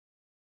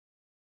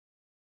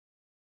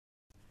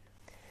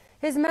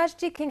His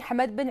Majesty King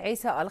Hamad bin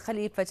Isa Al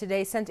Khalifa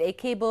today sent a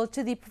cable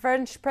to the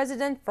French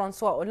President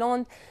François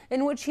Hollande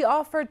in which he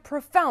offered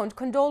profound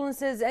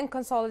condolences and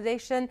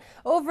consolidation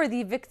over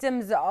the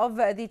victims of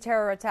the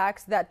terror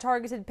attacks that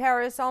targeted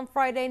Paris on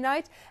Friday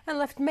night and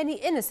left many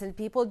innocent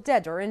people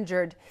dead or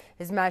injured.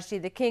 His Majesty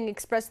the King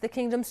expressed the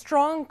kingdom's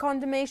strong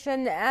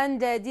condemnation and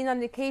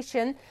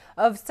denunciation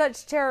of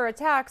such terror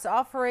attacks,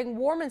 offering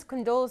warmest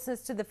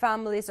condolences to the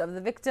families of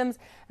the victims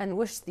and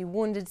wished the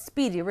wounded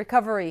speedy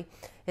recovery.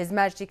 His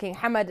Majesty King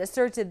Hamad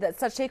asserted that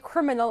such a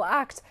criminal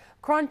act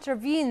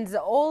contravenes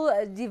all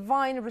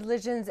divine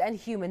religions and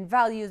human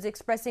values,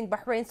 expressing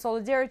Bahrain's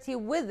solidarity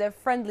with a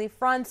friendly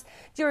France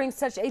during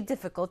such a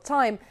difficult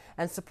time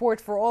and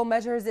support for all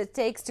measures it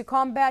takes to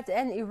combat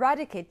and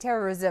eradicate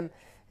terrorism.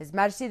 His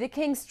Majesty the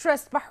King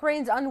stressed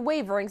Bahrain's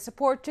unwavering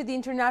support to the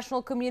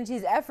international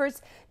community's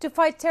efforts to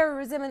fight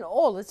terrorism in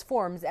all its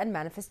forms and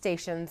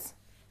manifestations.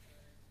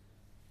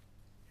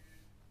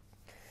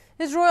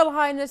 His Royal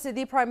Highness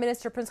the Prime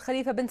Minister Prince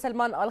Khalifa bin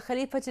Salman Al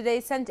Khalifa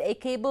today sent a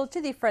cable to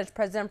the French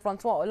President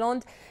François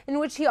Hollande in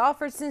which he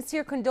offered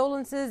sincere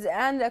condolences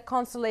and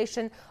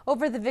consolation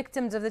over the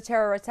victims of the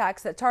terror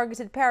attacks that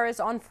targeted Paris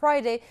on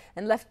Friday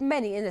and left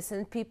many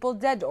innocent people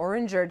dead or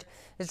injured.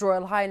 His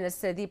Royal Highness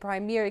the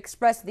Premier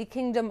expressed the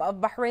Kingdom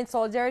of Bahrain's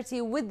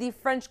solidarity with the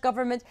French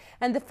government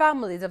and the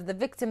families of the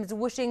victims,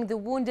 wishing the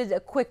wounded a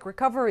quick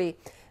recovery.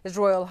 His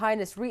Royal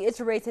Highness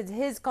reiterated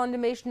his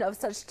condemnation of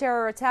such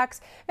terror attacks,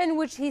 in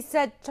which he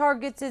said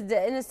targeted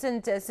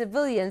innocent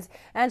civilians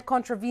and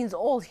contravenes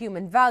all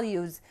human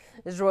values.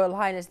 His Royal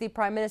Highness the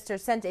Prime Minister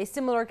sent a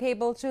similar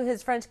cable to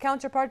his French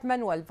counterpart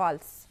Manuel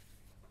Valls.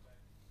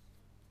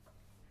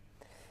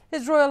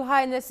 His Royal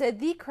Highness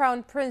the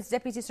Crown Prince,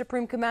 Deputy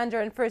Supreme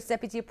Commander and First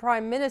Deputy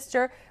Prime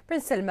Minister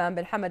Prince Salman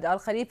bin Hamad Al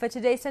Khalifa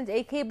today sent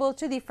a cable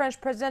to the French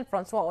President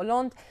François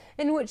Hollande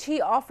in which he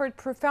offered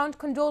profound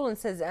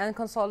condolences and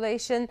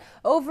consolation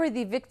over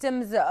the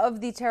victims of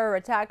the terror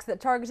attacks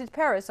that targeted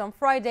Paris on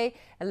Friday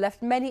and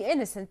left many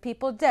innocent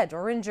people dead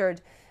or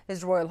injured.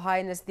 His Royal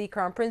Highness the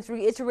Crown Prince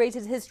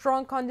reiterated his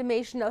strong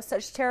condemnation of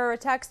such terror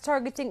attacks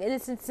targeting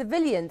innocent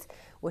civilians,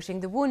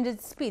 wishing the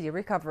wounded speedy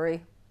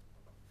recovery.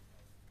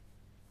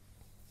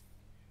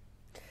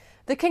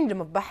 The Kingdom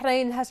of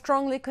Bahrain has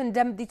strongly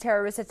condemned the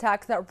terrorist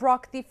attacks that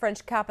rocked the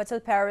French capital,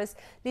 Paris,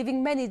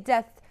 leaving many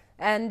deaths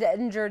and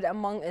injured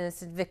among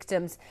innocent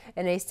victims.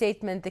 In a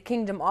statement, the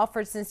Kingdom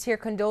offered sincere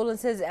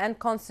condolences and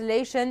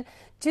consolation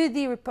to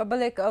the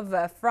Republic of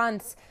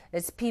France,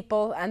 its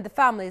people, and the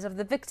families of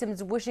the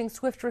victims, wishing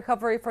swift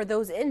recovery for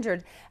those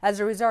injured as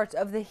a result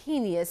of the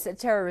heinous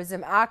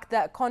terrorism act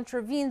that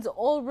contravenes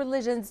all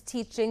religions,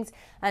 teachings,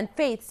 and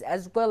faiths,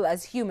 as well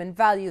as human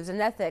values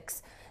and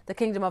ethics. The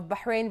Kingdom of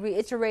Bahrain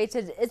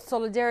reiterated its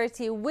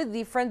solidarity with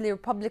the friendly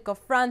Republic of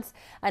France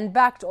and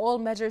backed all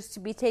measures to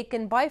be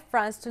taken by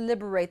France to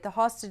liberate the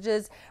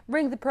hostages,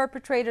 bring the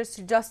perpetrators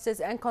to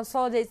justice, and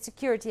consolidate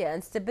security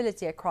and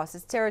stability across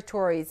its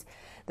territories.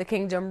 The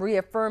Kingdom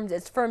reaffirmed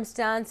its firm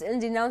stance in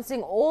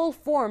denouncing all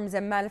forms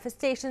and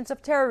manifestations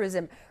of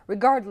terrorism,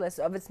 regardless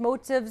of its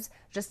motives,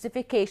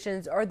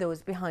 justifications, or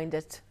those behind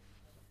it.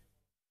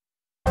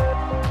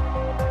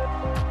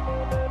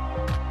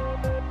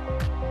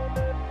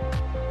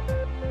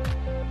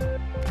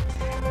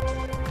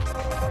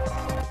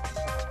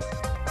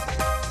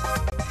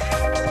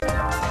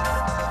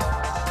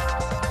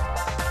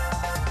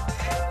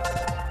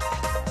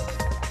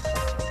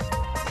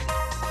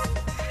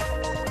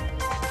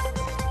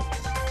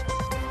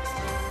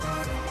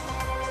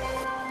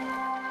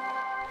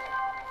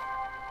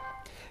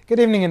 Good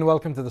evening and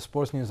welcome to the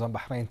Sports News on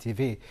Bahrain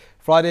TV.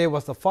 Friday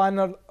was the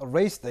final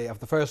race day of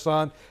the first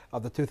round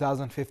of the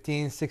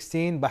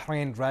 2015-16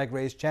 Bahrain Drag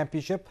Race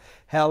Championship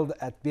held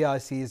at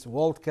BIC's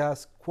World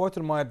Class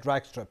Quarter-Mile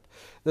Drag Strip.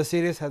 The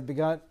series had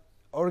begun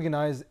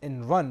organized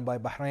and run by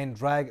Bahrain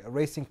Drag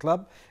Racing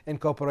Club in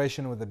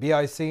cooperation with the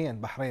BIC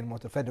and Bahrain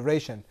Motor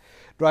Federation.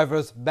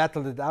 Drivers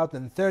battled it out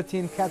in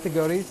 13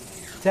 categories,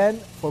 10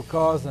 for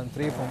cars and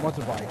 3 for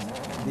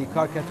motorbikes. The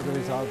car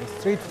categories are the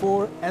Street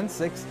 4 and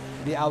 6,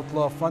 the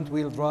Outlaw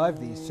front-wheel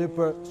drive, the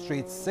Super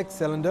Street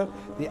 6-cylinder,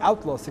 the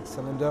Outlaw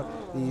 6-cylinder,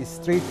 the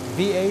Street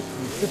V8,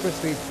 the Super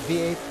Street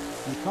V8,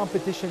 the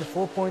Competition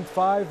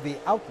 4.5, the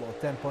Outlaw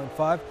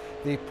 10.5,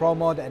 the Pro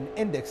Mod and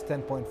Index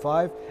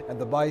 10.5, and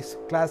the bikes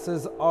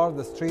classes are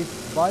the Street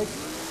Bike,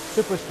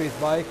 Super Street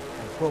Bike,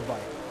 and Pro Bike.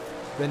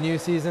 The new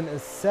season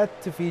is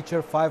set to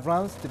feature 5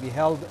 rounds to be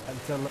held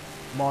until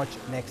March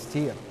next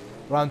year.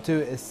 Round 2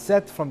 is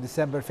set from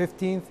December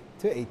 15th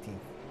to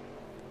 18th.